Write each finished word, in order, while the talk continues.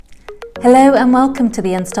Hello and welcome to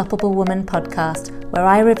the Unstoppable Woman podcast, where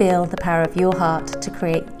I reveal the power of your heart to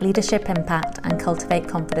create leadership impact and cultivate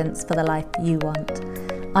confidence for the life you want.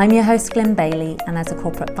 I'm your host, Glyn Bailey, and as a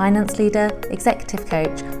corporate finance leader, executive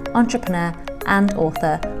coach, entrepreneur, and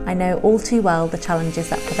author, I know all too well the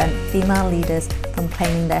challenges that prevent female leaders from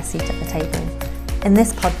claiming their seat at the table. In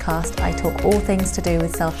this podcast, I talk all things to do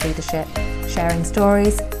with self-leadership, sharing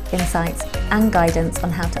stories, insights, and guidance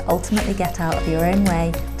on how to ultimately get out of your own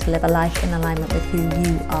way to live a life in alignment with who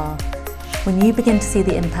you are. When you begin to see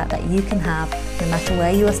the impact that you can have, no matter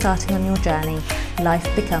where you are starting on your journey, life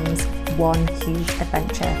becomes one huge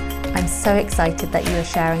adventure. I'm so excited that you are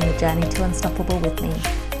sharing the journey to Unstoppable with me.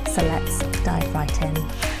 So let's dive right in.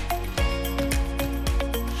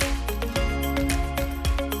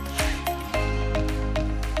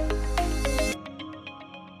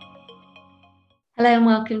 Hello and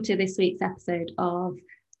welcome to this week's episode of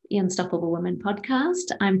the Unstoppable Woman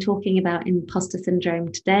podcast. I'm talking about imposter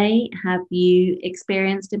syndrome today. Have you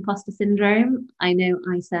experienced imposter syndrome? I know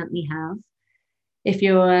I certainly have. If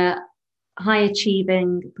you're a high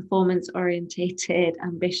achieving, performance orientated,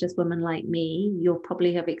 ambitious woman like me, you'll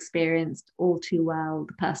probably have experienced all too well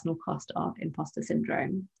the personal cost of imposter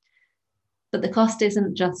syndrome. But the cost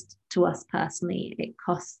isn't just to us personally, it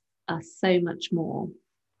costs us so much more.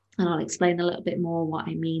 And I'll explain a little bit more what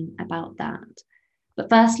I mean about that. But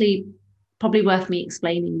firstly, probably worth me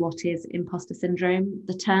explaining what is imposter syndrome.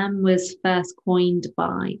 The term was first coined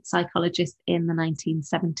by psychologists in the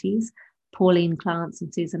 1970s, Pauline Clance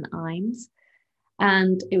and Susan Imes.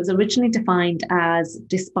 And it was originally defined as,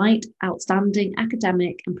 despite outstanding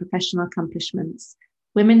academic and professional accomplishments,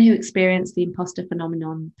 women who experience the imposter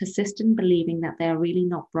phenomenon persist in believing that they are really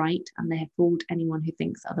not bright and they have fooled anyone who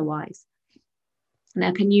thinks otherwise.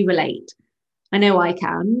 Now, can you relate? I know I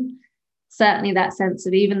can. Certainly that sense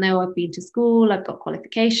of, even though I've been to school, I've got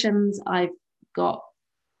qualifications, I've got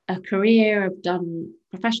a career, I've done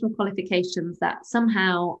professional qualifications, that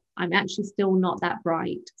somehow I'm actually still not that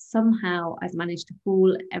bright. Somehow I've managed to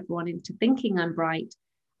fool everyone into thinking I'm bright.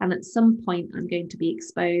 And at some point I'm going to be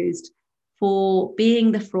exposed for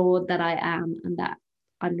being the fraud that I am and that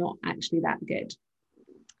I'm not actually that good.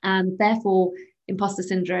 And therefore, imposter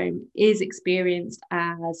syndrome is experienced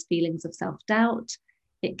as feelings of self-doubt.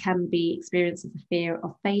 It can be experienced as a fear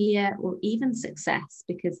of failure or even success,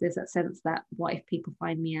 because there's that sense that, what if people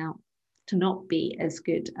find me out to not be as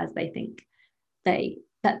good as they think I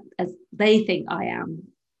am?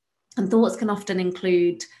 And thoughts can often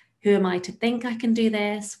include, who am I to think I can do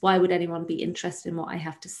this? Why would anyone be interested in what I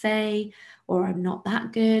have to say? Or I'm not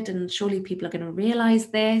that good, and surely people are going to realize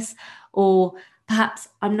this. Or perhaps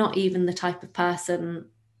I'm not even the type of person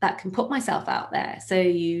that can put myself out there. So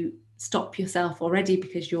you stop yourself already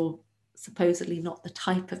because you're supposedly not the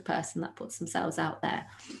type of person that puts themselves out there.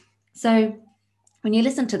 So when you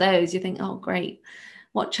listen to those, you think, oh, great.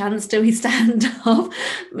 What chance do we stand of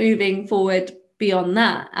moving forward beyond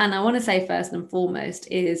that? And I want to say, first and foremost,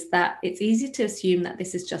 is that it's easy to assume that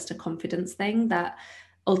this is just a confidence thing, that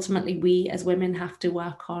ultimately we as women have to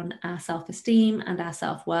work on our self-esteem and our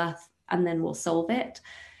self-worth, and then we'll solve it.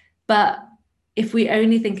 But if we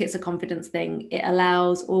only think it's a confidence thing, it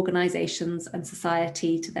allows organizations and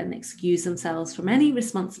society to then excuse themselves from any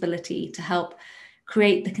responsibility to help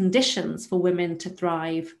create the conditions for women to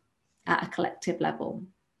thrive at a collective level.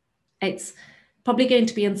 It's probably going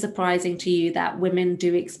to be unsurprising to you that women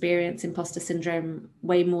do experience imposter syndrome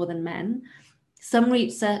way more than men. Some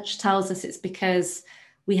research tells us it's because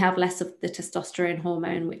we have less of the testosterone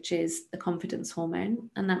hormone, which is the confidence hormone.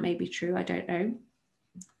 And that may be true, I don't know.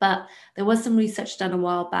 But there was some research done a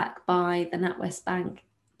while back by the NatWest Bank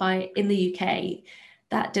in the UK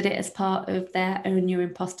that did it as part of their Own Your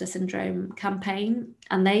Imposter Syndrome campaign.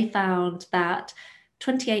 And they found that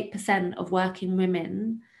 28% of working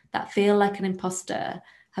women that feel like an imposter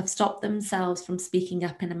have stopped themselves from speaking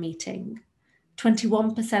up in a meeting.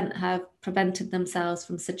 21% have prevented themselves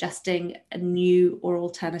from suggesting a new or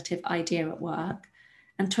alternative idea at work.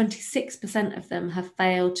 And 26% of them have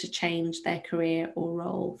failed to change their career or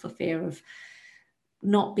role for fear of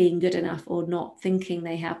not being good enough or not thinking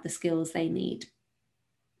they have the skills they need.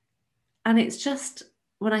 And it's just,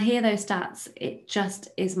 when I hear those stats, it just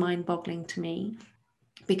is mind-boggling to me,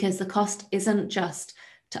 because the cost isn't just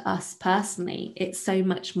to us personally. It's so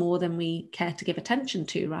much more than we care to give attention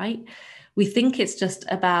to, right? We think it's just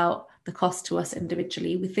about the cost to us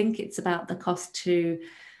individually. We think it's about the cost to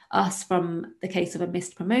us from the case of a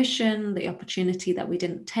missed promotion, the opportunity that we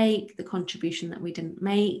didn't take, the contribution that we didn't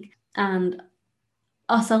make, and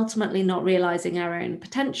us ultimately not realizing our own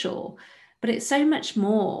potential. But it's so much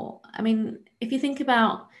more. I mean, if you think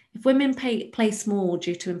about If women play small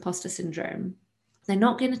due to imposter syndrome, they're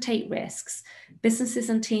not going to take risks. Businesses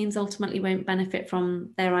and teams ultimately won't benefit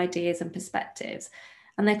from their ideas and perspectives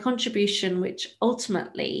and their contribution, which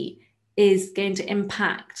ultimately is going to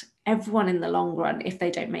impact everyone in the long run if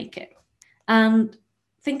they don't make it. And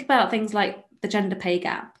think about things like the gender pay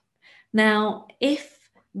gap. Now, if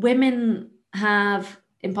women have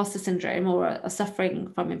imposter syndrome or are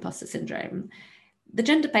suffering from imposter syndrome, the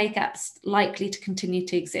gender pay gap's likely to continue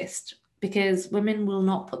to exist because women will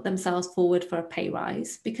not put themselves forward for a pay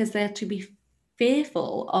rise because they're to be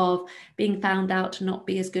fearful of being found out to not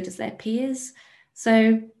be as good as their peers.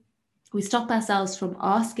 So we stop ourselves from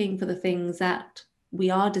asking for the things that we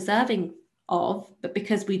are deserving of, but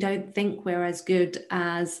because we don't think we're as good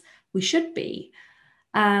as we should be,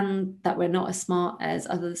 and that we're not as smart as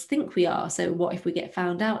others think we are. So what if we get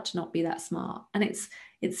found out to not be that smart? And it's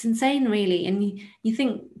insane, really. And you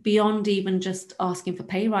think beyond even just asking for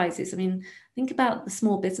pay rises. I mean, think about the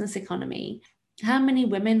small business economy. How many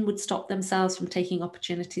women would stop themselves from taking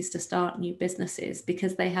opportunities to start new businesses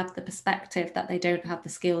because they have the perspective that they don't have the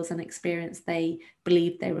skills and experience they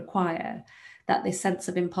believe they require? That this sense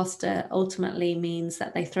of imposter ultimately means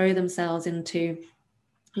that they throw themselves into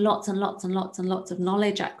lots and lots and lots and lots of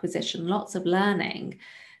knowledge acquisition, lots of learning,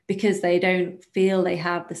 because they don't feel they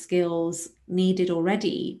have the skills needed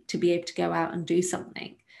already to be able to go out and do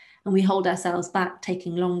something. And we hold ourselves back,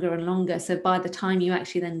 taking longer and longer. So by the time you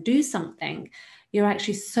actually then do something, you're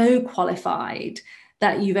actually so qualified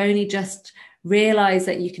that you've only just realized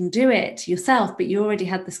that you can do it yourself, but you already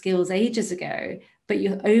had the skills ages ago, but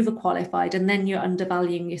you're overqualified, and then you're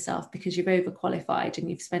undervaluing yourself because you've overqualified and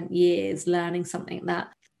you've spent years learning something that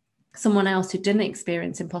someone else who didn't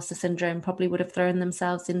experience imposter syndrome probably would have thrown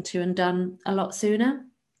themselves into and done a lot sooner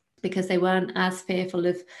because they weren't as fearful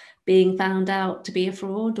of being found out to be a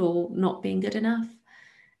fraud or not being good enough.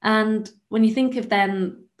 And when you think of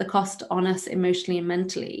then the cost on us emotionally and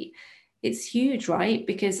mentally, it's huge, right?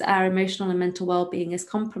 Because our emotional and mental well-being is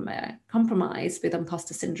compromised with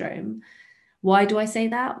imposter syndrome. Why do I say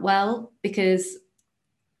that? Well, because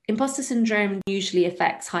imposter syndrome usually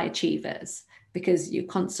affects high achievers because you're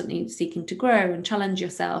constantly seeking to grow and challenge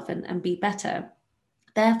yourself and be better.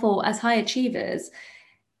 Therefore, as high achievers,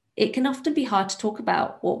 it can often be hard to talk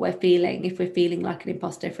about what we're feeling if we're feeling like an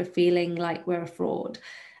imposter, if we're feeling like we're a fraud.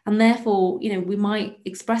 And therefore, we might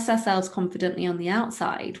express ourselves confidently on the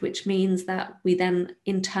outside, which means that we then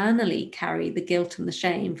internally carry the guilt and the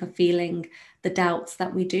shame for feeling the doubts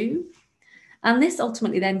that we do. And this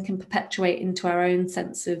ultimately then can perpetuate into our own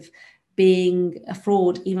sense of being a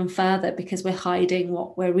fraud even further because we're hiding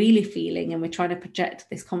what we're really feeling and we're trying to project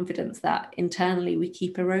this confidence that internally we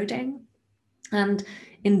keep eroding. And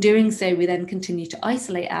in doing so, we then continue to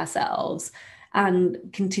isolate ourselves and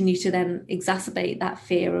continue to then exacerbate that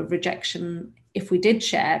fear of rejection if we did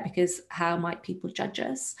share, because how might people judge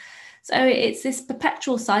us? So it's this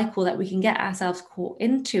perpetual cycle that we can get ourselves caught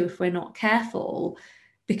into if we're not careful,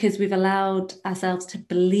 because we've allowed ourselves to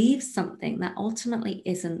believe something that ultimately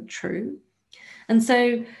isn't true. And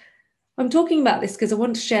so I'm talking about this because I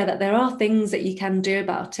want to share that there are things that you can do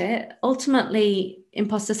about it. Ultimately,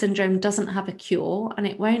 imposter syndrome doesn't have a cure and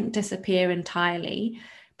it won't disappear entirely,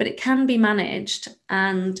 but it can be managed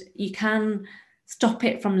and you can stop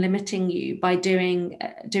it from limiting you by doing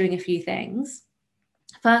a few things.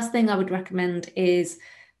 First thing I would recommend is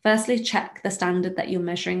firstly check the standard that you're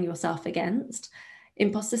measuring yourself against.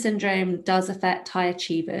 Imposter syndrome does affect high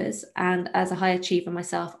achievers, and as a high achiever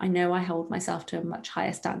myself, I know I hold myself to a much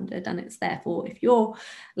higher standard, and it's therefore if you're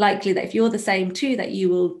the same too, that you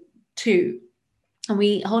will too. And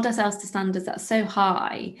we hold ourselves to standards that are so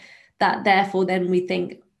high that therefore then we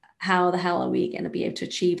think, how the hell are we going to be able to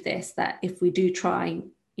achieve this, that if we do try,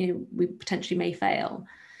 we potentially may fail.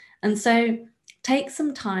 And so take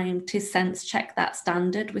some time to sense check that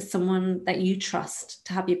standard with someone that you trust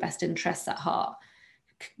to have your best interests at heart,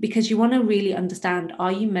 because you want to really understand,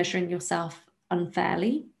 are you measuring yourself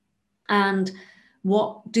unfairly? And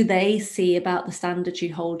what do they see about the standards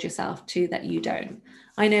you hold yourself to that you don't?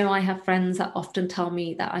 I know I have friends that often tell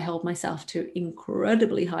me that I hold myself to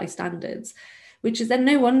incredibly high standards, which is then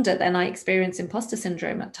no wonder then I experience imposter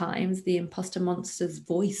syndrome at times, the imposter monster's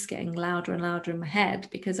voice getting louder and louder in my head,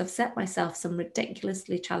 because I've set myself some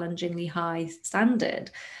ridiculously challengingly high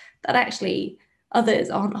standard that actually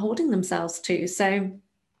others aren't holding themselves to. So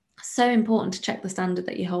important to check the standard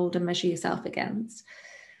that you hold and measure yourself against.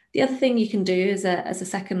 The other thing you can do as a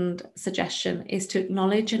second suggestion is to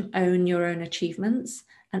acknowledge and own your own achievements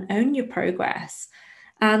and own your progress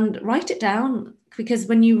and write it down, because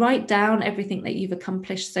when you write down everything that you've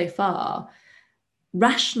accomplished so far,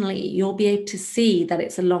 rationally, you'll be able to see that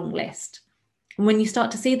it's a long list. And when you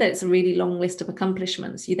start to see that it's a really long list of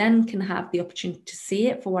accomplishments, you then can have the opportunity to see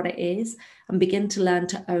it for what it is and begin to learn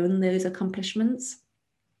to own those accomplishments.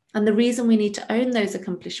 And the reason we need to own those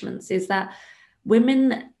accomplishments is that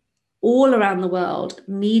women all around the world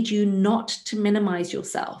need you not to minimize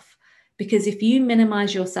yourself. Because if you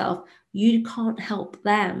minimize yourself, you can't help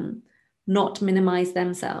them not minimize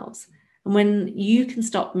themselves. And when you can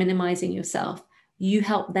stop minimizing yourself, you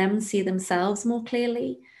help them see themselves more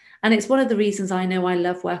clearly. And it's one of the reasons I know I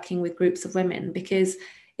love working with groups of women, because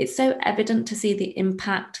it's so evident to see the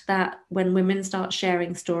impact that when women start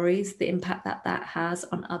sharing stories, the impact that that has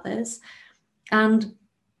on others. And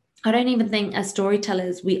I don't even think as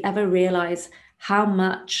storytellers, we ever realize how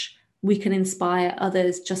much we can inspire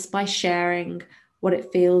others just by sharing what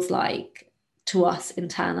it feels like to us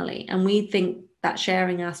internally. And we think that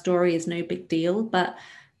sharing our story is no big deal, but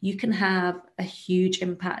you can have a huge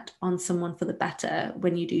impact on someone for the better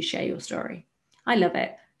when you do share your story. I love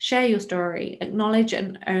it. Share your story, acknowledge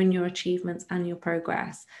and own your achievements and your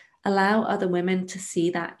progress. Allow other women to see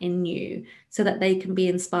that in you so that they can be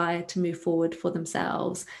inspired to move forward for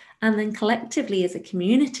themselves. And then collectively as a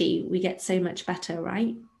community, we get so much better,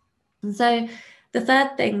 right? And so the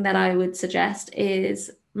third thing that I would suggest is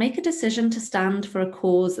make a decision to stand for a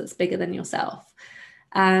cause that's bigger than yourself.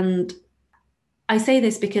 And I say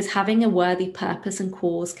this because having a worthy purpose and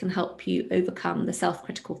cause can help you overcome the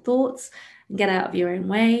self-critical thoughts and get out of your own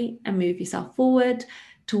way and move yourself forward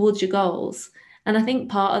towards your goals. And I think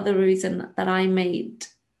part of the reason that I made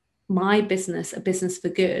my business a business for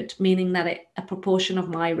good, meaning that a proportion of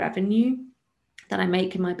my revenue that I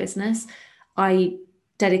make in my business, I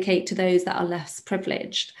dedicate to those that are less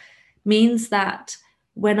privileged, means that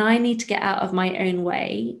when I need to get out of my own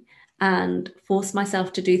way and force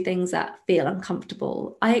myself to do things that feel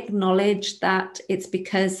uncomfortable, I acknowledge that it's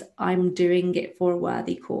because I'm doing it for a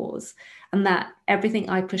worthy cause, and that everything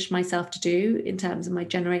I push myself to do in terms of my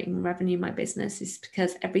generating revenue in my business is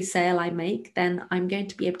because every sale I make, then I'm going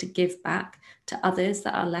to be able to give back to others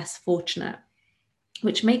that are less fortunate,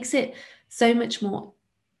 which makes it so much more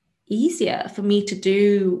easier for me to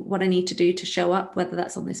do what I need to do to show up, whether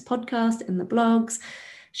that's on this podcast, in the blogs,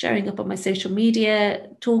 showing up on my social media,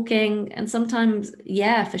 talking. And sometimes,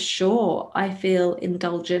 yeah, for sure, I feel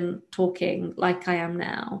indulgent talking like I am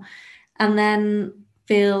now. And then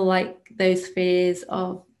feel like those fears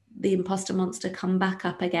of the imposter monster come back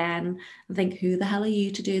up again and think, who the hell are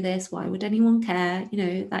you to do this? Why would anyone care? You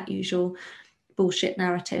know, that usual bullshit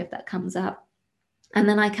narrative that comes up. And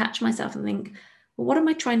then I catch myself and think, well, what am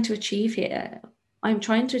I trying to achieve here? I'm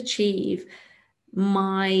trying to achieve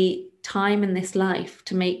my time in this life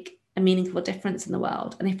to make a meaningful difference in the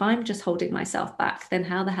world. And if I'm just holding myself back, then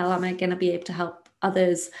how the hell am I going to be able to help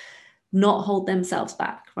others not hold themselves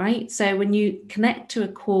back, right? So when you connect to a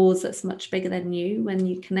cause that's much bigger than you, when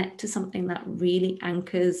you connect to something that really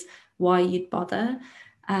anchors why you'd bother,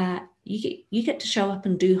 you get to show up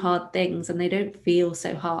and do hard things and they don't feel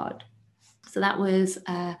so hard. So that was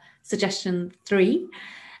suggestion 3.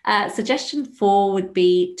 Suggestion 4 would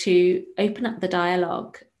be to open up the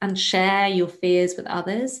dialogue and share your fears with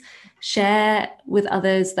others. Share with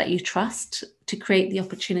others that you trust to create the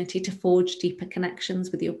opportunity to forge deeper connections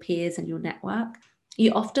with your peers and your network.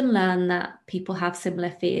 You often learn that people have similar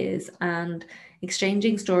fears, and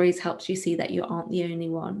exchanging stories helps you see that you aren't the only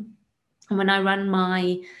one. And when I run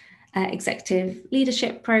my executive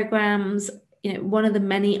leadership programs, you know, one of the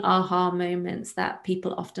many aha moments that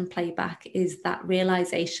people often play back is that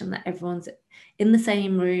realization that everyone's in the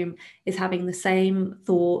same room is having the same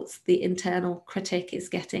thoughts. The internal critic is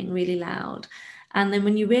getting really loud. And then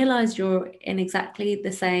when you realize you're in exactly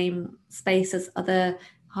the same space as other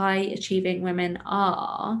high achieving women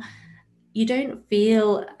are, you don't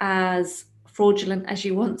feel as fraudulent as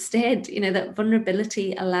you once did. You know, that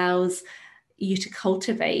vulnerability allows you to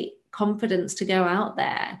cultivate confidence to go out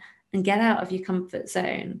there and get out of your comfort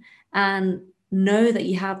zone and know that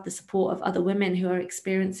you have the support of other women who are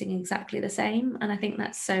experiencing exactly the same. And I think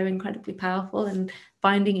that's so incredibly powerful, and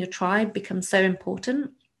finding your tribe becomes so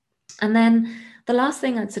important. And then the last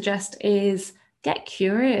thing I'd suggest is get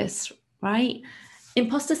curious, right?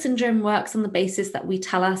 Imposter syndrome works on the basis that we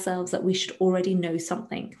tell ourselves that we should already know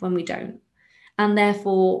something when we don't. And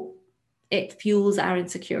therefore, it fuels our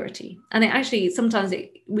insecurity. And it actually, sometimes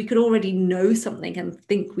we could already know something and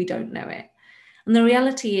think we don't know it. And the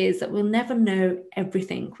reality is that we'll never know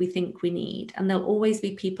everything we think we need. And there'll always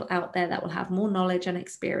be people out there that will have more knowledge and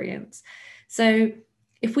experience. So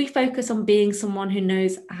if we focus on being someone who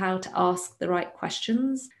knows how to ask the right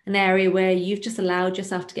questions, an area where you've just allowed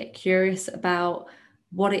yourself to get curious about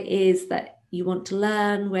what it is that you want to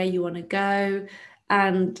learn, where you want to go,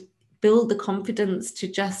 and build the confidence to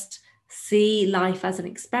just see life as an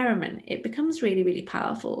experiment, it becomes really, really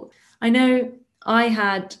powerful. I know I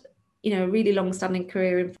had, a really long-standing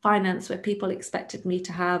career in finance where people expected me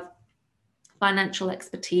to have financial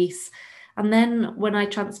expertise. And then when I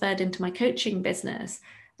transferred into my coaching business,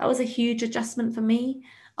 that was a huge adjustment for me.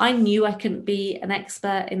 I knew I couldn't be an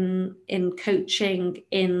expert in coaching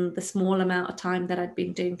in the small amount of time that I'd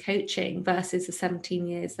been doing coaching versus the 17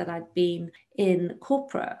 years that I'd been in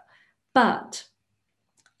corporate. But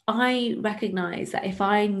I recognize that if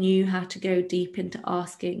I knew how to go deep into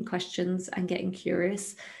asking questions and getting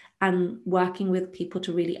curious and working with people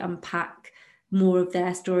to really unpack more of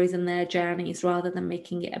their stories and their journeys rather than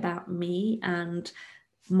making it about me and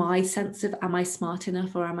my sense of, am I smart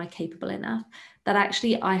enough or am I capable enough, that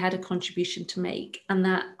actually I had a contribution to make, and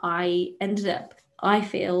that I ended up, I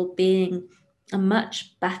feel, being a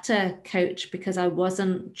much better coach because I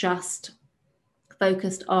wasn't just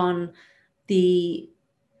focused on the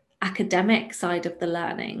academic side of the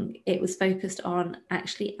learning. It was focused on,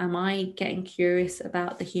 actually, am I getting curious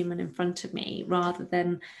about the human in front of me rather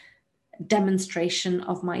than demonstration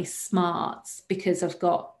of my smarts because I've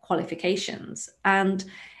got qualifications. And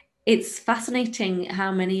it's fascinating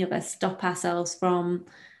how many of us stop ourselves from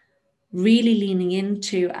really leaning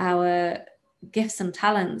into our gifts and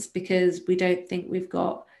talents because we don't think we've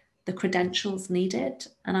got the credentials needed.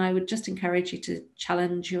 And I would just encourage you to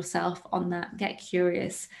challenge yourself on that, get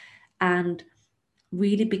curious, and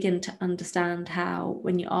really begin to understand how,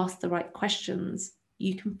 when you ask the right questions,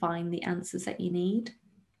 you can find the answers that you need.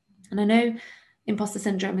 And I know imposter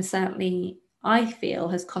syndrome is certainly, I feel,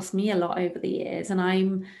 has cost me a lot over the years. And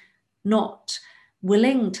I'm not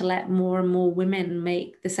willing to let more and more women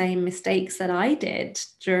make the same mistakes that I did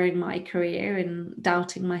during my career in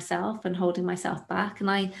doubting myself and holding myself back. And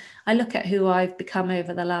I look at who I've become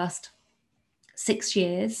over the last 6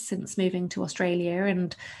 years since moving to Australia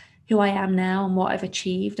and who I am now and what I've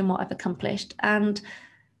achieved and what I've accomplished. And,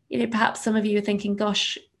 perhaps some of you are thinking,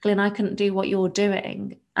 gosh, Glyn, I couldn't do what you're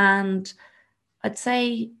doing. And I'd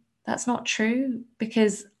say that's not true,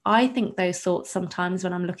 because I think those thoughts sometimes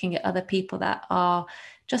when I'm looking at other people that are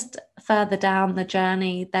just further down the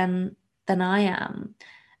journey than I am.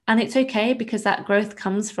 And it's okay, because that growth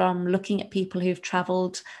comes from looking at people who've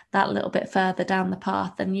traveled that little bit further down the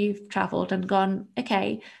path than you've traveled and gone,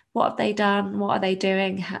 okay, what have they done? What are they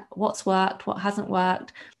doing? What's worked? What hasn't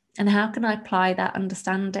worked? And how can I apply that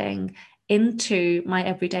understanding into my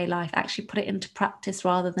everyday life, actually put it into practice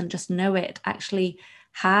rather than just know it, actually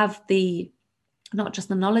have not just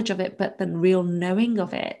the knowledge of it, but the real knowing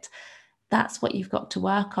of it. That's what you've got to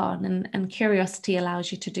work on. And curiosity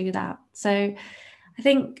allows you to do that. So I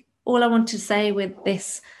think all I want to say with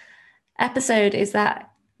this episode is that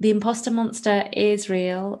the imposter monster is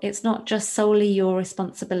real. It's not just solely your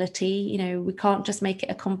responsibility. We can't just make it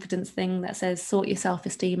a confidence thing that says sort your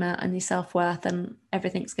self-esteem out and your self-worth and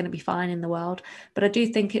everything's going to be fine in the world. But I do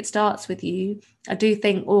think it starts with you. I do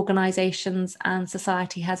think organizations and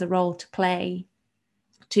society has a role to play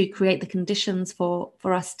to create the conditions for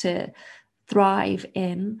us to thrive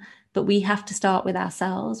in. But we have to start with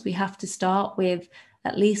ourselves. We have to start with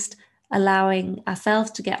at least allowing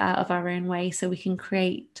ourselves to get out of our own way so we can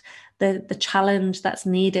create the challenge that's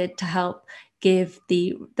needed to help give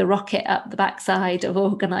the rocket up the backside of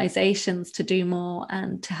organizations to do more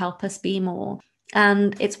and to help us be more.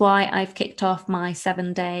 And it's why I've kicked off my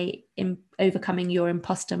 7-day Overcoming Your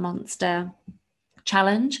Imposter Monster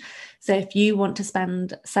challenge. So if you want to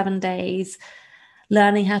spend 7 days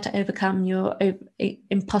learning how to overcome your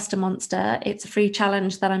imposter monster, it's a free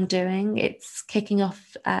challenge that I'm doing. It's kicking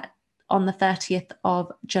off on the 30th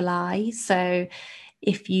of July. So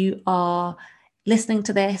if you are listening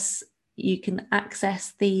to this, you can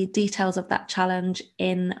access the details of that challenge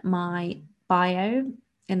in my bio,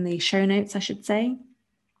 in the show notes, I should say.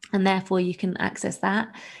 And therefore you can access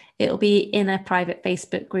that. It'll be in a private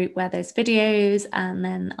Facebook group where there's videos, and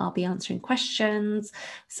then I'll be answering questions.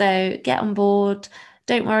 So get on board.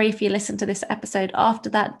 Don't worry if you listen to this episode after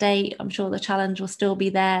that date. I'm sure the challenge will still be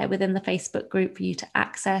there within the Facebook group for you to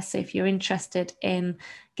access. If you're interested in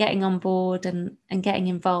getting on board and getting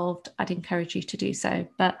involved, I'd encourage you to do so.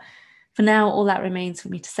 But for now, all that remains for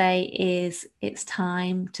me to say is it's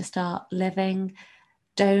time to start living.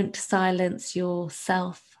 Don't silence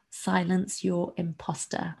yourself, silence your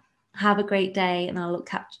imposter. Have a great day, and I'll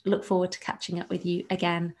look forward to catching up with you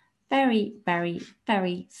again very, very,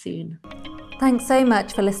 very soon. Thanks so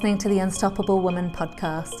much for listening to the Unstoppable Woman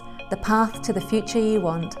podcast. The path to the future you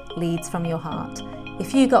want leads from your heart.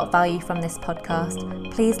 If you got value from this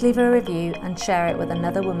podcast, please leave a review and share it with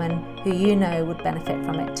another woman who you know would benefit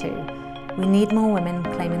from it too. We need more women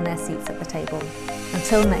claiming their seats at the table.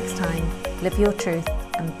 Until next time, live your truth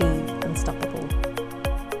and be unstoppable.